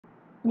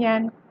ഞാൻ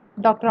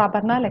doctor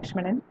Aparna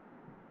Lakshmanan,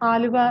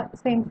 Aluva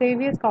saint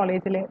Xavier's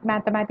കോളേജിലെ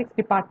mathematics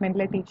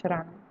ഡിപ്പാർട്ട്മെൻറ്റിലെ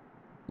ടീച്ചറാണ്.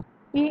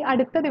 ഈ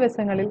അടുത്ത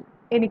ദിവസങ്ങളിൽ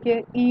എനിക്ക്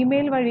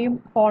ഇമെയിൽ വഴിയും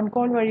ഫോൺ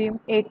കോൾ വഴിയും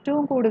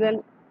ഏറ്റവും കൂടുതൽ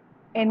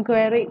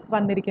എൻക്വയറി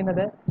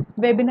വന്നിരിക്കുന്നത്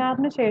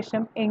വെബിനാറിന്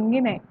ശേഷം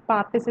എങ്ങനെ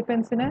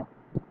പാർട്ടിസിപ്പൻസിന്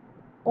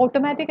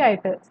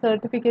ഓട്ടോമാറ്റിക്കായിട്ട്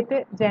സർട്ടിഫിക്കറ്റ്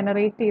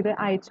ജനറേറ്റ് ചെയ്ത്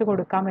അയച്ചു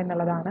കൊടുക്കാം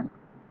എന്നുള്ളതാണ്.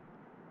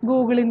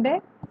 ഗൂഗിളിൻ്റെ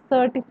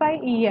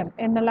Certify'em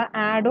എന്നുള്ള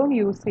ആഡ് ഓൺ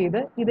യൂസ് ചെയ്ത്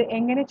ഇത്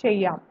എങ്ങനെ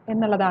ചെയ്യാം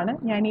എന്നുള്ളതാണ്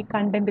ഞാൻ ഈ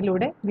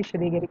കണ്ടന്റിലൂടെ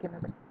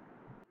വിശദീകരിക്കുന്നത്.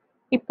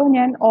 ഇപ്പോൾ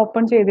ഞാൻ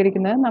ഓപ്പൺ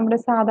ചെയ്തിരിക്കുന്നത് നമ്മുടെ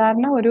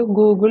സാധാരണ ഒരു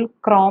ഗൂഗിൾ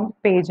ക്രോം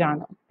പേജ്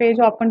ആണ്.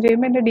 പേജ് ഓപ്പൺ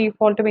ചെയ്യുമ്പോൾ എൻ്റെ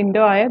ഡീഫോൾട്ട്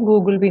വിൻഡോ ആയ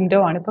ഗൂഗിൾ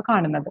വിൻഡോ ആണ് ഇപ്പോൾ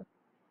കാണുന്നത്.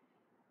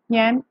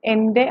 ഞാൻ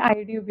എൻ്റെ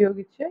ID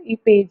ഉപയോഗിച്ച് ഈ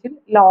പേജിൽ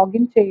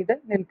ലോഗിൻ ചെയ്ത്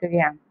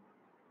നിൽക്കുകയാണ്.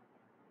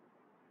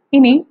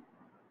 ഇനി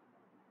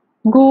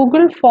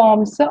ഗൂഗിൾ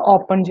ഫോംസ്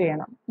ഓപ്പൺ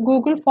ചെയ്യണം.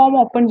 ഗൂഗിൾ ഫോം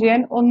ഓപ്പൺ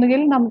ചെയ്യാൻ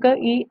ഒന്നുകിൽ നമുക്ക്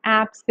ഈ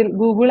ആപ്സിൽ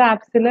ഗൂഗിൾ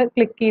ആപ്സിൽ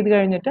ക്ലിക്ക് ചെയ്ത്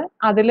കഴിഞ്ഞിട്ട്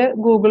അതിൽ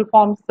ഗൂഗിൾ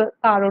ഫോംസ്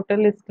താഴോട്ട്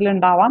ലിസ്റ്റിൽ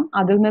ഉണ്ടാവാം,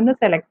 അതിൽ നിന്ന്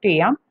സെലക്ട്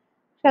ചെയ്യാം.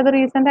 പക്ഷെ അത്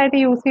റീസെൻ്റ് ആയിട്ട്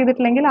യൂസ്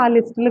ചെയ്തിട്ടില്ലെങ്കിൽ ആ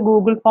ലിസ്റ്റിൽ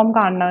ഗൂഗിൾ ഫോം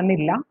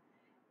കാണണമെന്നില്ല.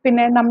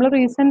 പിന്നെ നമ്മൾ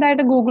റീസെൻ്റ്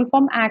ആയിട്ട് ഗൂഗിൾ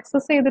ഫോം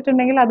ആക്സസ്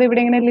ചെയ്തിട്ടുണ്ടെങ്കിൽ അത്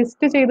ഇവിടെ ഇങ്ങനെ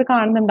ലിസ്റ്റ് ചെയ്ത്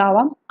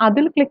കാണുന്നുണ്ടാവാം,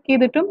 അതിൽ ക്ലിക്ക്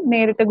ചെയ്തിട്ടും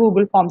നേരിട്ട്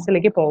ഗൂഗിൾ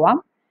ഫോംസിലേക്ക് പോവാം.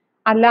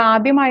 അല്ല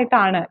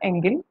ആദ്യമായിട്ടാണ്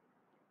എങ്കിൽ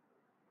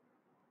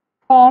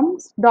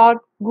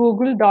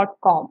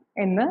forms.google.com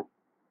എന്ന്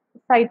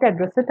സൈറ്റ്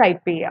അഡ്രസ്സ്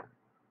ടൈപ്പ് ചെയ്യുക.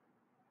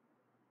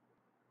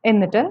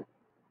 എന്നിട്ട്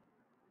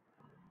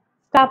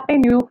start A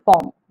new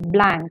form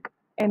blank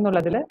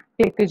എന്നുള്ളതിൽ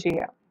ക്ലിക്ക്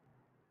ചെയ്യുക.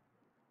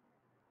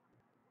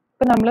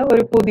 ഇപ്പം നമ്മൾ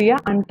ഒരു പുതിയ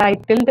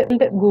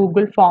അൺടൈറ്റിൽഡ്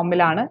ഗൂഗിൾ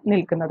ഫോമിലാണ്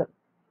നിൽക്കുന്നത്.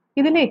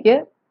 ഇതിലേക്ക്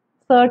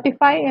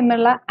സർട്ടിഫൈ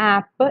എന്നുള്ള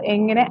ആപ്പ്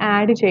എങ്ങനെ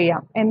ആഡ്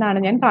ചെയ്യാം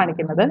എന്നാണ് ഞാൻ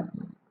കാണിക്കുന്നത്.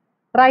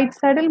 റൈറ്റ്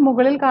സൈഡിൽ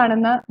മുകളിൽ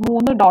കാണുന്ന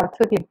 3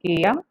 ഡോട്ട്സ് ക്ലിക്ക്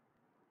ചെയ്യുക.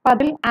 അപ്പം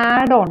അതിൽ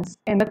ആഡ് ഓൺസ്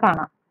എന്ന്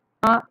കാണാം.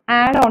 ആ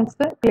ആഡ്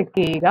ഓൺസ് ക്ലിക്ക്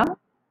ചെയ്യുക.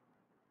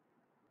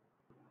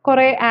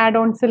 കുറേ ആഡ്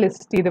ഓൺസ്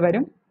ലിസ്റ്റ് ചെയ്ത്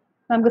വരും.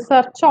 നമുക്ക്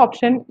സെർച്ച്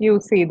ഓപ്ഷൻ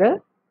യൂസ് ചെയ്ത്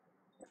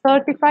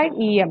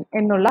Certify'em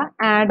എന്നുള്ള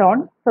ആഡ് ഓൺ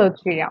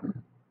സെർച്ച് ചെയ്യാം.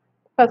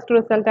 ഫസ്റ്റ്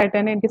റിസൾട്ട് ആയിട്ട്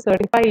തന്നെ എനിക്ക്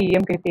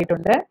Certify'em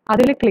കിട്ടിയിട്ടുണ്ട്.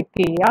 അതിൽ ക്ലിക്ക്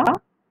ചെയ്യുക.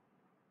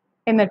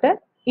 എന്നിട്ട്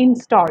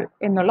ഇൻസ്റ്റാൾ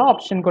എന്നുള്ള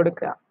ഓപ്ഷൻ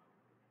കൊടുക്കുക.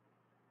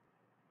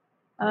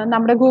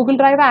 നമ്മുടെ ഗൂഗിൾ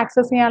ഡ്രൈവ്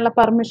ആക്സസ് ചെയ്യാനുള്ള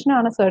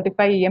പെർമിഷനാണ്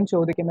Certify'em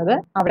ചോദിക്കുന്നത്.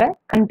 അവിടെ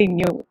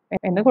കണ്ടിന്യൂ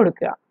എന്ന്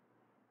കൊടുക്കുക.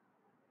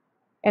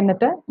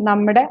 എന്നിട്ട്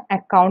നമ്മുടെ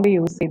അക്കൗണ്ട്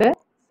യൂസ് ചെയ്ത്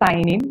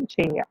സൈൻ ഇൻ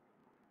ചെയ്യുക.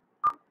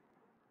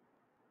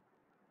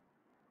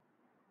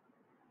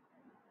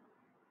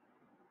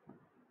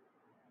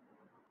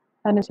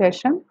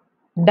 അതിനുശേഷം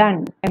ഡൺ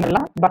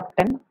എന്നുള്ള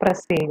ബട്ടൺ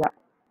പ്രസ് ചെയ്യുക.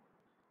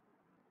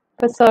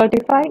 ഇപ്പോൾ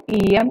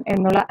Certify'em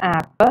എന്നുള്ള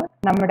ആപ്പ്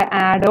നമ്മുടെ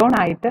ആഡ് ഓൺ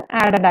ആയിട്ട്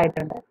ആഡഡ്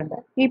ആയിട്ടുണ്ട്.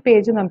 ഈ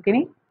പേജ്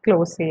നമുക്കിനി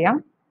ക്ലോസ് ചെയ്യാം.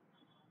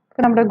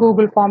 നമ്മുടെ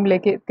ഗൂഗിൾ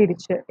ഫോമിലേക്ക്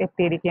തിരിച്ച്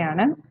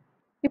എത്തിയിരിക്കുകയാണ്.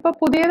 ഇപ്പോൾ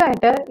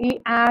പുതിയതായിട്ട് ഈ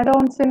ആഡ്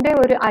ഓൺസിൻ്റെ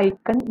ഒരു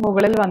ഐക്കൺ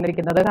മുകളിൽ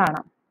വന്നിരിക്കുന്നത്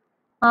കാണാം.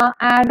 ആ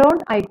ആഡ് ഓൺ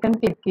ഐക്കൺ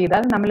ക്ലിക്ക്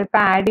ചെയ്താൽ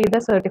നമ്മളിപ്പോൾ ആഡ്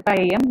ചെയ്ത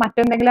Certify'em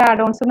മറ്റെന്തെങ്കിലും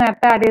ആഡ് ഓൺസ്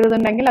നേരത്തെ ആഡ്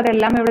ചെയ്തിട്ടുണ്ടെങ്കിൽ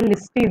അതെല്ലാം ഇവിടെ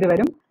ലിസ്റ്റ് ചെയ്ത്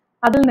വരും.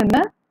 അതിൽ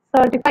നിന്ന്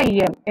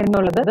Certify'em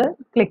എന്നുള്ളത്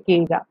ക്ലിക്ക്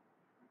ചെയ്യുക.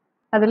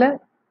 അതിൽ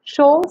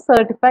ഷോ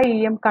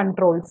Certify'em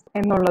കൺട്രോൾസ്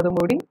എന്നുള്ളതും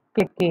കൂടി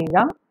ക്ലിക്ക്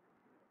ചെയ്യുക.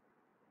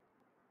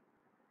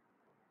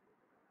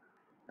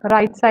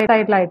 റൈറ്റ്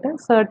സൈഡിലായിട്ട്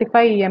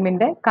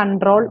Certify'emന്റെ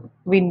കൺട്രോൾ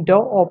വിൻഡോ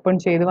ഓപ്പൺ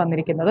ചെയ്ത്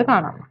വന്നിരിക്കുന്നത്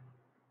കാണാം.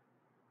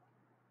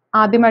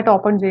 ആദ്യമായിട്ട്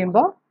ഓപ്പൺ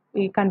ചെയ്യുമ്പോൾ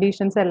ഈ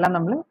കണ്ടീഷൻസ് എല്ലാം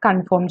നമ്മൾ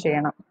കൺഫേം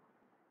ചെയ്യണം.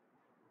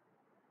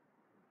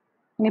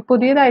 ഇനി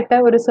പുതിയതായിട്ട്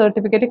ഒരു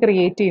സർട്ടിഫിക്കറ്റ്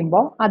ക്രിയേറ്റ്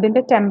ചെയ്യുമ്പോൾ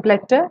അതിൻ്റെ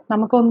ടെംപ്ലേറ്റ്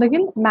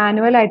നമുക്കൊന്നുകിൽ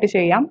മാനുവൽ ആയിട്ട്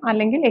ചെയ്യാം,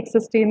 അല്ലെങ്കിൽ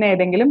എക്സിസ്റ്റ് ചെയ്യുന്ന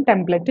ഏതെങ്കിലും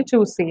ടെംപ്ലേറ്റ്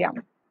ചൂസ് ചെയ്യാം.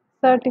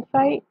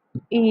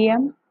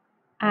 Certify'em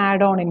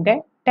ആഡ് ഓണിൻ്റെ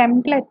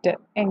ടെംപ്ലേറ്റ്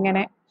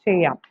എങ്ങനെ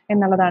ചെയ്യാം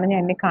എന്നുള്ളതാണ്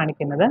ഞാൻ ഇനി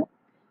കാണിക്കുന്നത്.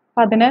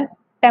 അപ്പം അതിന്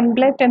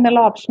ടെംപ്ലേറ്റ് എന്നുള്ള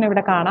ഓപ്ഷൻ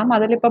ഇവിടെ കാണാം.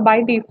 അതിലിപ്പോൾ ബൈ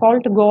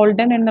ഡിഫോൾട്ട്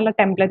ഗോൾഡൻ എന്നുള്ള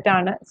ടെംപ്ലേറ്റ്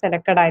ആണ്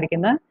സെലക്റ്റഡ്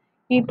ആയിരിക്കുന്നത്.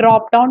 ഈ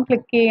ഡ്രോപ്പ് ഡൗൺ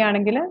ക്ലിക്ക്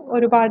ചെയ്യുകയാണെങ്കിൽ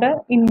ഒരുപാട്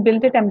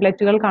ഇൻബിൽറ്റ്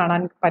ടെംപ്ലേറ്റുകൾ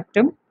കാണാൻ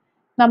പറ്റും.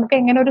 നമുക്ക്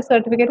എങ്ങനെ ഒരു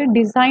സർട്ടിഫിക്കറ്റ്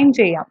ഡിസൈൻ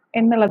ചെയ്യാം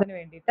എന്നുള്ളതിന്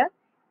വേണ്ടിയിട്ട്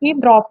ഈ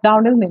ഡ്രോപ്പ്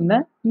ഡൗണിൽ നിന്ന്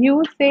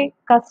യൂസ് എ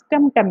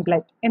കസ്റ്റം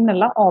ടെംപ്ലേറ്റ്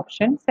എന്നുള്ള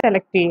ഓപ്ഷൻ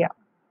സെലക്ട് ചെയ്യുക.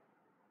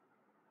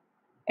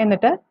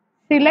 എന്നിട്ട്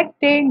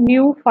സിലക്ട് എ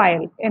ന്യൂ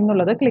ഫയൽ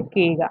എന്നുള്ളത് ക്ലിക്ക്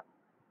ചെയ്യുക.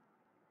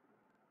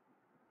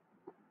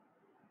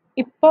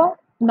 ഇപ്പോൾ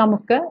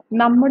നമുക്ക്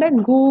നമ്മുടെ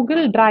ഗൂഗിൾ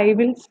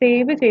ഡ്രൈവിൽ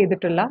സേവ്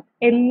ചെയ്തിട്ടുള്ള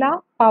എല്ലാ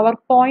പവർ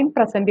പോയിന്റ്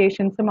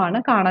പ്രസൻറ്റേഷൻസുമാണ്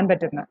കാണാൻ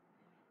പറ്റുന്നത്.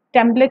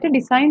 ടെംപ്ലേറ്റ്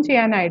ഡിസൈൻ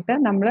ചെയ്യാനായിട്ട്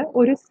നമ്മൾ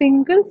ഒരു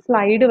സിംഗിൾ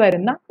സ്ലൈഡ്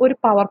വരുന്ന ഒരു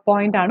പവർ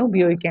പോയിന്റ് ആണ്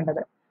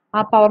ഉപയോഗിക്കേണ്ടത്. ആ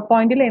പവർ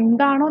പോയിന്റിൽ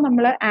എന്താണോ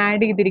നമ്മൾ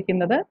ആഡ്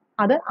ചെയ്തിരിക്കുന്നത്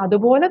അത്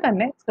അതുപോലെ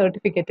തന്നെ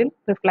സർട്ടിഫിക്കറ്റിൽ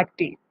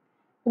റിഫ്ലക്റ്റ് ചെയ്യും.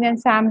 ഞാൻ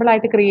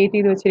സാമ്പിളായിട്ട് ക്രിയേറ്റ്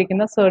ചെയ്ത്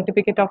വെച്ചിരിക്കുന്ന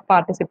സർട്ടിഫിക്കറ്റ് ഓഫ്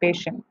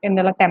പാർട്ടിസിപ്പേഷൻ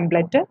എന്നുള്ള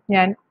ടെംപ്ലേറ്റ്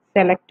ഞാൻ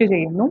സെലക്ട്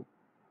ചെയ്യുന്നു.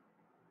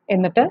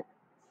 എന്നിട്ട്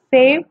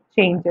സേവ്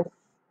ചേഞ്ചസ്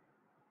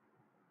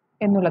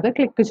എന്നുള്ളത്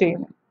ക്ലിക്ക്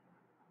ചെയ്യുന്നു.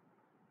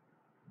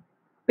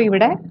 അപ്പോൾ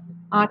ഇവിടെ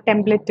ആ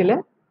ടെംപ്ലേറ്റിൽ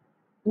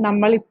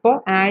നമ്മളിപ്പോൾ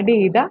ആഡ്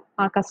ചെയ്ത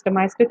ആ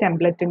കസ്റ്റമൈസ്ഡ്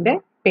ടെംപ്ലേറ്റിൻ്റെ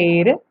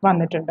പേര്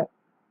വന്നിട്ടുണ്ട്.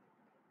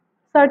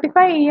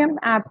 Certify'em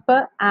ആപ്പ്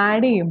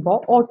ആഡ് ചെയ്യുമ്പോൾ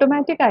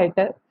ഓട്ടോമാറ്റിക്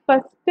ആയിട്ട്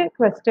ഫസ്റ്റ്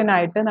ക്വസ്റ്റ്യൻ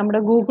ആയിട്ട് നമ്മുടെ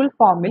ഗൂഗിൾ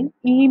ഫോമിൽ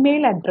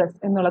ഇമെയിൽ അഡ്രസ്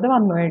എന്നുള്ളത്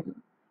വന്നു കഴിഞ്ഞു.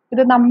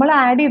 ഇത് നമ്മൾ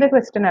ആഡ് ചെയ്ത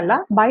ക്വസ്റ്റ്യൻ അല്ല,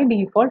 ബൈ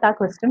ഡീഫോൾട്ട് ആ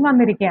ക്വസ്റ്റ്യൻ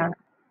വന്നിരിക്കുകയാണ്.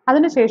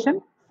 അതിനുശേഷം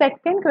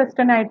സെക്കൻഡ്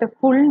ക്വസ്റ്റ്യൻ ആയിട്ട്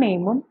ഫുൾ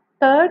നെയിമും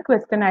തേർഡ്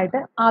ക്വസ്റ്റ്യൻ ആയിട്ട്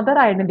അതർ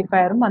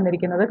ഐഡന്റിഫയറും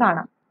വന്നിരിക്കുന്നത്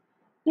കാണാം.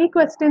 ഈ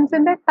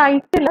ക്വസ്റ്റ്യൻസിന്റെ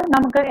ടൈറ്റിൽ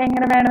നമുക്ക്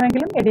എങ്ങനെ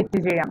വേണമെങ്കിലും എഡിറ്റ്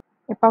ചെയ്യാം.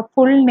 ഇപ്പൊ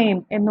ഫുൾ നെയിം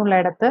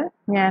എന്നുള്ളിടത്ത്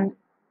ഞാൻ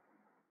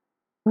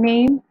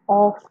നെയിം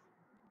ഓഫ്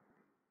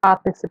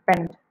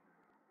പാർട്ടിസിപ്പന്റ്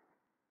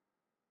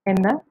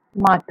എന്ന്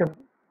മാറ്റുന്നു.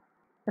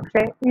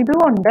 പക്ഷെ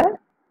ഇതുകൊണ്ട്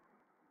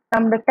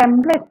നമ്മുടെ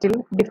ടെംപ്ലേറ്റിൽ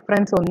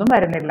ഡിഫറൻസ് ഒന്നും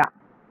വരുന്നില്ല.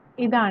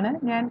 ഇതാണ്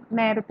ഞാൻ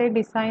നേരത്തെ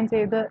ഡിസൈൻ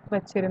ചെയ്ത്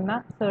വെച്ചിരുന്ന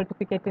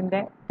സർട്ടിഫിക്കറ്റിന്റെ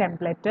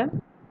ടെംപ്ലേറ്റ്.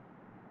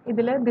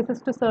 ഇതിൽ this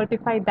is to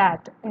certify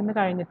that എന്ന്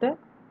കഴിഞ്ഞിട്ട്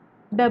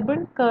ഡബിൾ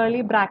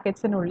കേർലി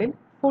ബ്രാക്കറ്റ്സിനുള്ളിൽ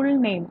ഫുൾ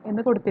നെയിം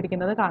എന്ന്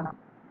കൊടുത്തിരിക്കുന്നത് കാണാം.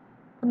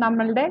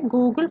 നമ്മളുടെ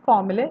ഗൂഗിൾ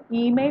ഫോമിൽ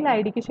ഇമെയിൽ ഐ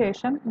ഡിക്ക്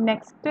ശേഷം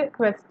നെക്സ്റ്റ്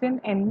ക്വസ്റ്റ്യൻ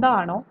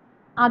എന്താണോ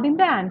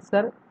അതിൻ്റെ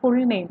ആൻസർ ഫുൾ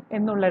നെയിം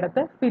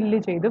എന്നുള്ളിടത്ത് ഫില്ല്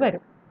ചെയ്ത്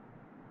വരും.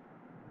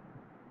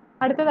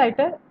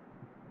 അടുത്തതായിട്ട്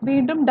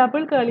വീണ്ടും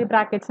ഡബിൾ കേർലി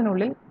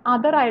ബ്രാക്കറ്റ്സിനുള്ളിൽ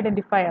അതർ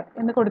ഐഡന്റിഫയർ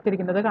എന്ന്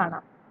കൊടുത്തിരിക്കുന്നത്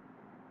കാണാം.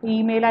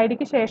 ഇമെയിൽ ഐ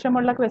ഡിക്ക്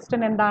ശേഷമുള്ള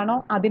ക്വസ്റ്റ്യൻ എന്താണോ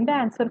അതിൻ്റെ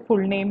ആൻസർ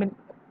ഫുൾ നെയിം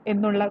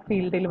എന്നുള്ള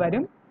ഫീൽഡിൽ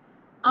വരും.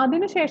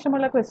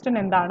 അതിനുശേഷമുള്ള ക്വസ്റ്റ്യൻ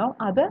എന്താണോ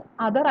അത്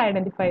അതർ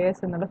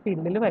ഐഡന്റിഫയേഴ്സ് എന്നുള്ള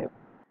ഫീൽഡിൽ വരും.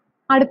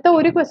 അടുത്ത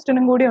ഒരു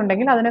ക്വസ്റ്റ്യനും കൂടി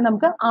ഉണ്ടെങ്കിൽ അതിനെ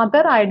നമുക്ക്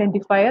അതർ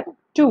ഐഡന്റിഫയർ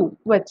 2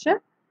 വെച്ച്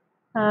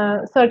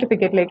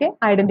സർട്ടിഫിക്കറ്റിലേക്ക്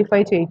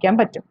ഐഡന്റിഫൈ ചെയ്യിക്കാൻ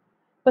പറ്റും.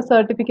 ഇപ്പോൾ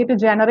സർട്ടിഫിക്കറ്റ്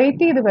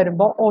ജനറേറ്റ് ചെയ്ത്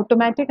വരുമ്പോൾ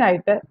ഓട്ടോമാറ്റിക്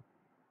ആയിട്ട്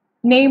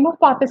നെയിം ഓഫ്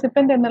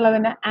പാർട്ടിസിപ്പന്റ്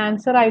എന്നുള്ളതിന്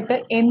ആൻസർ ആയിട്ട്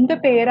എന്ത്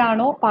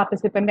പേരാണോ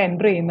പാർട്ടിസിപ്പന്റ്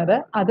എൻ്റർ ചെയ്യുന്നത്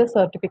അത്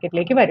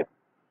സർട്ടിഫിക്കറ്റിലേക്ക് വരും.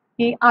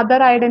 ഈ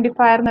അതർ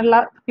ഐഡന്റിഫയർ എന്നുള്ള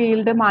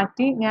ഫീൽഡ്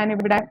മാറ്റി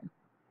ഞാനിവിടെ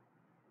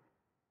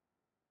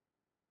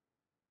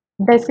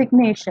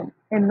ഡെസിഗ്നേഷൻ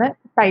എന്ന്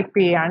ടൈപ്പ്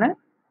ചെയ്യാണ്.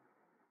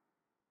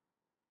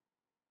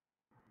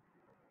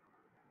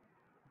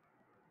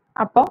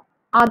 അപ്പോൾ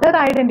അതർ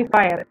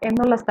ഐഡന്റിഫയർ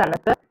എന്നുള്ള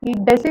സ്ഥലത്ത് ഈ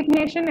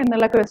ഡെസിഗ്നേഷൻ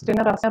എന്നുള്ള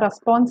ക്വസ്റ്റ്യന്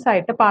റെസ്പോൺസ്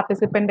ആയിട്ട്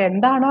പാർട്ടിസിപ്പന്റ്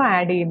എന്താണോ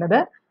ആഡ് ചെയ്യുന്നത്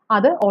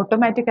അത്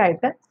ഓട്ടോമാറ്റിക്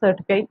ആയിട്ട്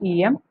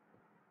Certify'em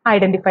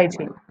ഐഡന്റിഫൈ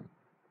ചെയ്യും.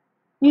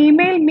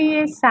 ഇമെയിൽ മീ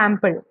എ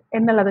സാമ്പിൾ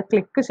എന്നുള്ളത്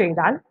ക്ലിക്ക്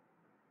ചെയ്താൽ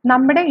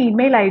നമ്മുടെ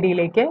ഇമെയിൽ ഐ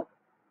ഡിയിലേക്ക്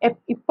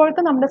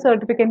ഇപ്പോഴത്തെ നമ്മുടെ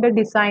സർട്ടിഫിക്കറ്റിന്റെ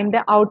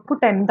ഡിസൈനിന്റെ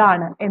ഔട്ട്പുട്ട്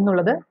എന്താണ്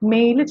എന്നുള്ളത്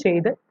മെയിൽ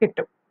ചെയ്ത്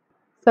കിട്ടും.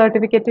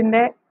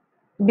 സർട്ടിഫിക്കറ്റിന്റെ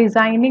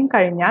ഡിസൈനിങ്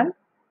കഴിഞ്ഞാൽ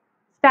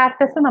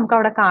സ്റ്റാറ്റസ് നമുക്ക്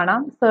അവിടെ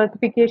കാണാം,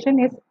 സർട്ടിഫിക്കേഷൻ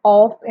ഈസ്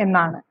ഓഫ്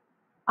എന്നാണ്.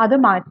 അത്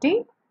മാറ്റി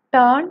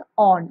ടേൺ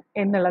ഓൺ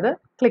എന്നുള്ളത്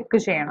ക്ലിക്ക്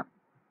ചെയ്യണം.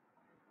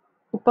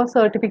 ഇപ്പോൾ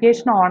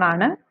സർട്ടിഫിക്കേഷൻ ഓൺ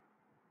ആണ്.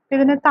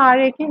 ഇതിന്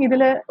താഴേക്ക്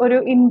ഇതിൽ ഒരു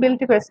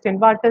inbuilt question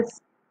what is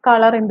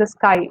colour in the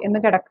sky എന്ന്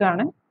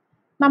കിടക്കുകയാണ്.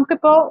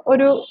 നമുക്കിപ്പോൾ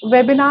ഒരു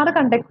വെബിനാർ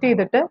കണ്ടക്ട്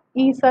ചെയ്തിട്ട്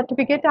ഈ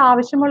സർട്ടിഫിക്കറ്റ്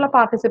ആവശ്യമുള്ള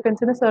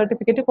പാർട്ടിസിപ്പൻസിന്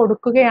സർട്ടിഫിക്കറ്റ്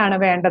കൊടുക്കുകയാണ്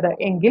വേണ്ടത്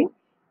എങ്കിൽ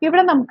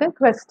ഇവിടെ നമുക്ക്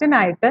ക്വസ്റ്റ്യൻ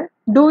ആയിട്ട്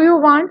ഡു യു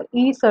വാണ്ട്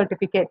ഈ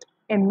സർട്ടിഫിക്കറ്റ്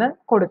എന്ന്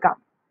കൊടുക്കാം.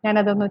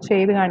 ഞാനതൊന്ന്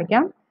ചെയ്ത്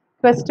കാണിക്കാം.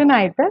 ക്വസ്റ്റ്യൻ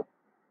ആയിട്ട്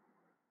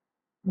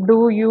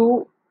ഡു യു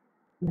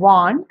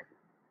വാണ്ട്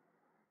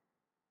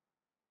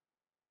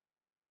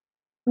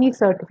ഈ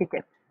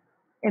സർട്ടിഫിക്കറ്റ്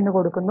എന്ന്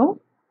കൊടുക്കുന്നു.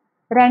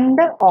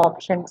 2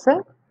 ഓപ്ഷൻസ്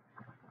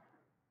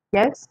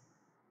യെസ്,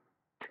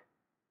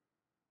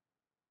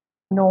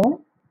 നോ.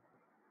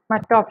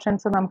 മറ്റ്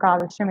ഓപ്ഷൻസ് നമുക്ക്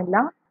ആവശ്യമില്ല,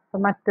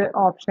 മറ്റ്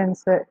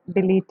ഓപ്ഷൻസ്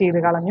ഡിലീറ്റ് ചെയ്ത്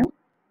കളഞ്ഞു.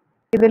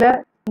 ഇതിൽ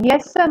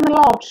യെസ് എന്നുള്ള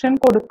ഓപ്ഷൻ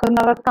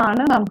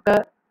കൊടുക്കുന്നവർക്കാണ് നമുക്ക്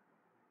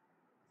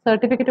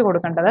സർട്ടിഫിക്കറ്റ്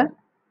കൊടുക്കേണ്ടത്.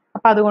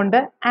 അപ്പം അതുകൊണ്ട്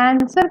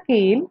ആൻസർ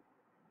കീയിൽ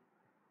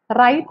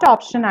റൈറ്റ്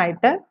ഓപ്ഷൻ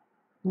ആയിട്ട്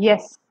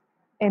യെസ്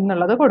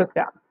എന്നുള്ളത്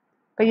കൊടുക്കുക.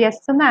 അപ്പോൾ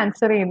യെസ് എന്ന്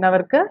ആൻസർ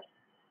ചെയ്യുന്നവർക്ക്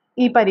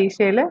ഈ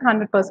പരീക്ഷയിൽ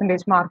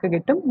 100% മാർക്ക്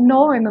കിട്ടും. നോ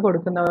എന്ന്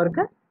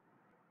കൊടുക്കുന്നവർക്ക്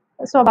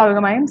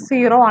സ്വാഭാവികമായും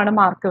 0 ആണ്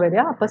മാർക്ക്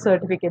വരിക. അപ്പോൾ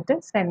സർട്ടിഫിക്കറ്റ്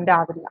സെൻഡ്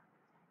ആവില്ല.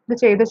 ഇത്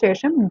ചെയ്ത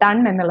ശേഷം ഡൺ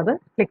എന്നുള്ളത്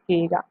ക്ലിക്ക്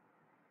ചെയ്യുക.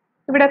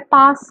 ഇവിടെ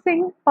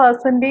പാസിംഗ്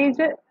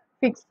പെർസെൻറ്റേജ്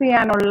ഫിക്സ്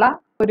ചെയ്യാനുള്ള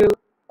ഒരു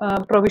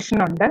പ്രൊവിഷൻ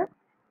ഉണ്ട്.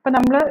 ഇപ്പം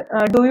നമ്മൾ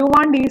ഡു യു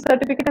വാണ്ട് ഈ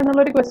സർട്ടിഫിക്കറ്റ്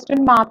എന്നുള്ള ഒരു ക്വസ്റ്റ്യൻ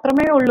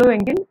മാത്രമേ ഉള്ളൂ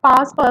എങ്കിൽ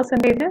പാസ്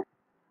പെർസെൻറ്റേജ്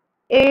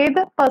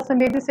ഏത്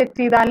പെർസെൻറ്റേജ് സെറ്റ്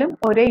ചെയ്താലും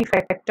ഒരേ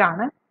ഇഫക്റ്റ്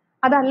ആണ്.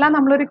 അതല്ല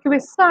നമ്മളൊരു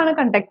ക്വിസ് ആണ്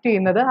കണ്ടക്ട്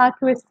ചെയ്യുന്നത്, ആ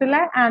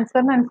ക്വിസിലെ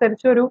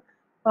ആൻസറിനനുസരിച്ച് ഒരു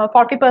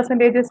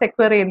 40%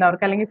 സെക്യൂർ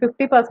ചെയ്യുന്നവർക്ക് അല്ലെങ്കിൽ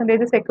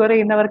 50% സെക്യൂർ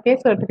ചെയ്യുന്നവർക്കേ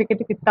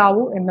സർട്ടിഫിക്കറ്റ്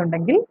കിട്ടാവൂ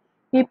എന്നുണ്ടെങ്കിൽ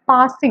ഈ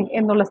പാസിംഗ്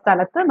എന്നുള്ള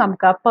സ്ഥലത്ത്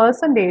നമുക്ക് ആ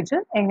പെർസെൻറ്റേജ്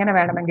എങ്ങനെ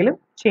വേണമെങ്കിലും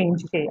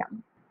ചേഞ്ച് ചെയ്യാം.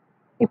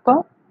 ഇപ്പോൾ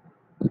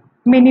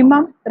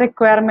മിനിമം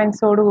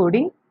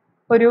റിക്വയർമെൻറ്റ്സോടുകൂടി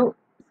ഒരു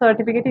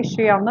സർട്ടിഫിക്കറ്റ് ഇഷ്യൂ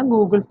ചെയ്യാവുന്ന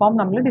ഗൂഗിൾ ഫോം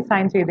നമ്മൾ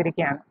ഡിസൈൻ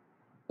ചെയ്തിരിക്കുകയാണ്.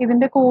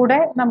 ഇതിൻ്റെ കൂടെ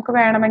നമുക്ക്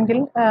വേണമെങ്കിൽ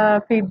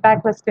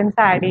ഫീഡ്ബാക്ക്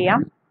ക്വസ്റ്റ്യൻസ് ആഡ്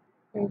ചെയ്യാം.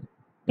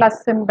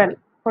 പ്ലസ് സിമ്പിൾ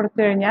കൊടുത്തു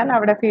കഴിഞ്ഞാൽ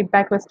അവിടെ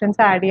ഫീഡ്ബാക്ക്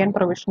ക്വസ്റ്റ്യൻസ് ആഡ് ചെയ്യാൻ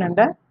പ്രൊവിഷൻ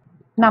ഉണ്ട്.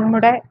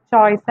 നമ്മുടെ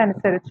ചോയ്സ്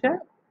അനുസരിച്ച്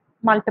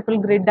മൾട്ടിപ്പിൾ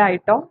ഗ്രിഡ്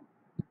ആയിട്ടോ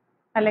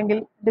അല്ലെങ്കിൽ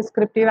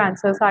ഡിസ്ക്രിപ്റ്റീവ്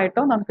ആൻസേഴ്സ്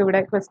ആയിട്ടോ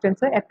നമുക്കിവിടെ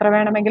ക്വസ്റ്റ്യൻസ് എത്ര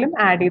വേണമെങ്കിലും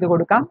ആഡ് ചെയ്ത്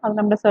കൊടുക്കാം. അത്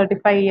നമ്മുടെ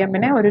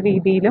Certify'emനെ ഒരു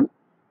രീതിയിലും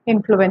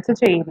ഇൻഫ്ലുവൻസ്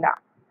ചെയ്യില്ല.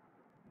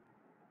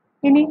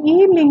 ഇനി ഈ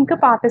ലിങ്ക്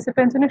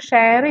പാർട്ടിസിപ്പൻസിന്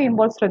ഷെയർ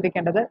ചെയ്യുമ്പോൾ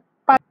ശ്രദ്ധിക്കേണ്ടത്,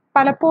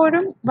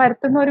 പലപ്പോഴും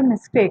വരുത്തുന്ന ഒരു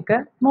മിസ്റ്റേക്ക്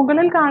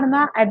മുകളിൽ കാണുന്ന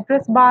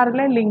അഡ്രസ്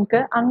ബാറിലെ ലിങ്ക്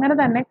അങ്ങനെ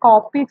തന്നെ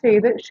കോപ്പി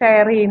ചെയ്ത്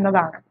ഷെയർ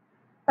ചെയ്യുന്നതാണ്.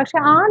 പക്ഷെ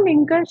ആ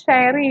ലിങ്ക്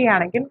ഷെയർ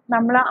ചെയ്യുകയാണെങ്കിൽ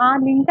നമ്മൾ ആ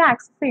ലിങ്ക്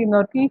ആക്സസ്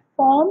ചെയ്യുന്നവർക്ക് ഈ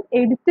ഫോം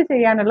എഡിറ്റ്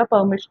ചെയ്യാനുള്ള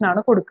പെർമിഷൻ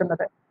ആണ്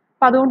കൊടുക്കുന്നത്.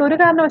 അപ്പൊ അതുകൊണ്ട് ഒരു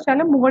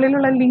കാരണവശാലും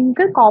മുകളിലുള്ള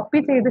ലിങ്ക് കോപ്പി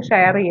ചെയ്ത്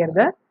ഷെയർ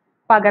ചെയ്യരുത്.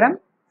 പകരം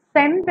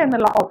സെൻഡ്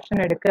എന്നുള്ള ഓപ്ഷൻ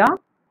എടുക്കുക.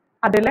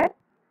 അതിൽ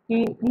ഈ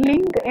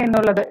ലിങ്ക്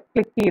എന്നുള്ളത്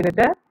ക്ലിക്ക്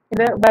ചെയ്തിട്ട്,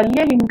 ഇത്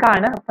വലിയ ലിങ്ക്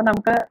ആണ്, അപ്പൊ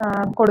നമുക്ക്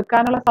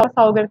കൊടുക്കാനുള്ള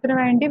സൗകര്യത്തിന്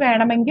വേണ്ടി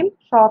വേണമെങ്കിൽ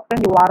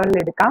ഷോർട്ട് URL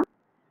എടുക്കാം.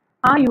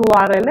 ആ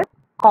URL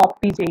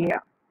കോപ്പി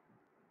ചെയ്യുക.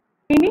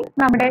 ഇനി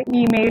നമ്മുടെ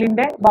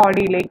ഇമെയിലിന്റെ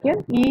ബോഡിയിലേക്ക്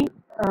ഈ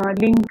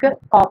ലിങ്ക്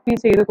കോപ്പി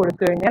ചെയ്ത്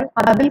കൊടുത്തു കഴിഞ്ഞാൽ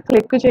അതിൽ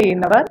ക്ലിക്ക്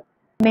ചെയ്യുന്നവർ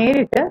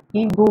നേരിട്ട്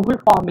ഈ ഗൂഗിൾ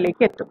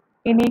ഫോമിലേക്ക് എത്തും.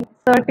 ഇനി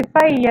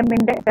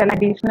Certify'emന്റെ ചില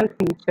അഡീഷണൽ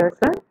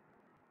ഫീച്ചേഴ്സ്,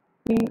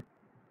 ഈ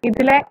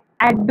ഇതിലെ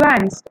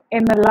അഡ്വാൻസ്ഡ്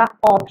എന്നുള്ള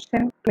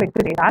ഓപ്ഷൻ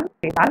ക്ലിക്ക്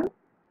ചെയ്താൽ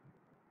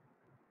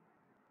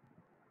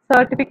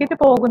സർട്ടിഫിക്കറ്റ്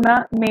പോകുന്ന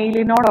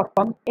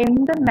മെയിലിനോടൊപ്പം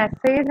എന്ത്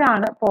മെസ്സേജ്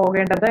ആണ്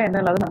പോകേണ്ടത്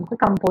എന്നുള്ളത് നമുക്ക്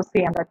കമ്പോസ്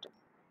ചെയ്യാൻ പറ്റും.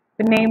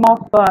 നെയിം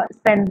ഓഫ്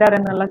സെൻഡർ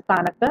എന്നുള്ള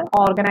സ്ഥാനത്ത്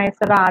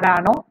ഓർഗനൈസർ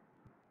ആരാണോ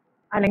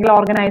അല്ലെങ്കിൽ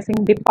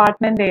ഓർഗനൈസിങ്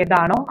ഡിപ്പാർട്ട്മെന്റ്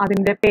ഏതാണോ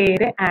അതിന്റെ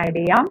പേര് ആഡ്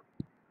ചെയ്യാം.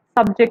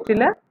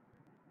 സബ്ജക്റ്റിൽ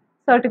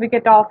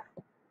സർട്ടിഫിക്കറ്റ് ഓഫ്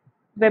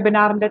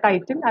വെബിനാറിന്റെ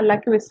ടൈറ്റിൽ, അല്ല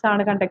ക്വിസ്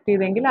ആണ് കണ്ടക്ട്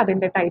ചെയ്തെങ്കിൽ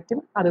അതിന്റെ ടൈറ്റിൽ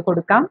അത്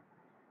കൊടുക്കാം.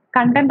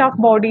 കണ്ടന്റ്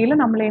ഓഫ് ബോഡിയിൽ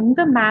നമ്മൾ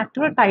എന്ത്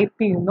മാറ്റർ ടൈപ്പ്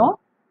ചെയ്യുന്നോ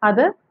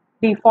അത്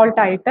ഡീഫോൾട്ട്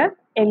ആയിട്ട്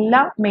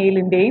എല്ലാ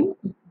മെയിലിന്റെയും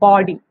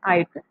ബോഡി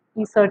ആയിട്ട്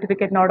ഈ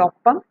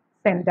സർട്ടിഫിക്കറ്റിനോടൊപ്പം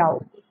സെൻഡ്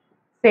ആവും.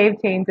 സേവ്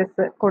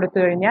ചേഞ്ചസ് കൊടുത്തു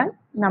കഴിഞ്ഞാൽ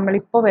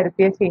നമ്മളിപ്പോൾ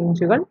വരുത്തിയ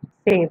ചേഞ്ചുകൾ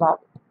സേവ്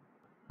ആവും.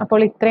 അപ്പോൾ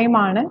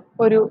ഇത്രയുമാണ്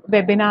ഒരു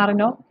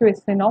വെബിനാറിനോ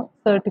ക്വിസിനോ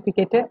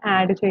സർട്ടിഫിക്കറ്റ്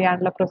ആഡ്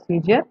ചെയ്യാനുള്ള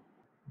പ്രൊസീജിയർ.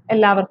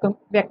 എല്ലാവർക്കും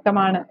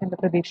വ്യക്തമാണ് എന്ന്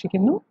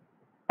പ്രതീക്ഷിക്കുന്നു.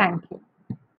 Thank you.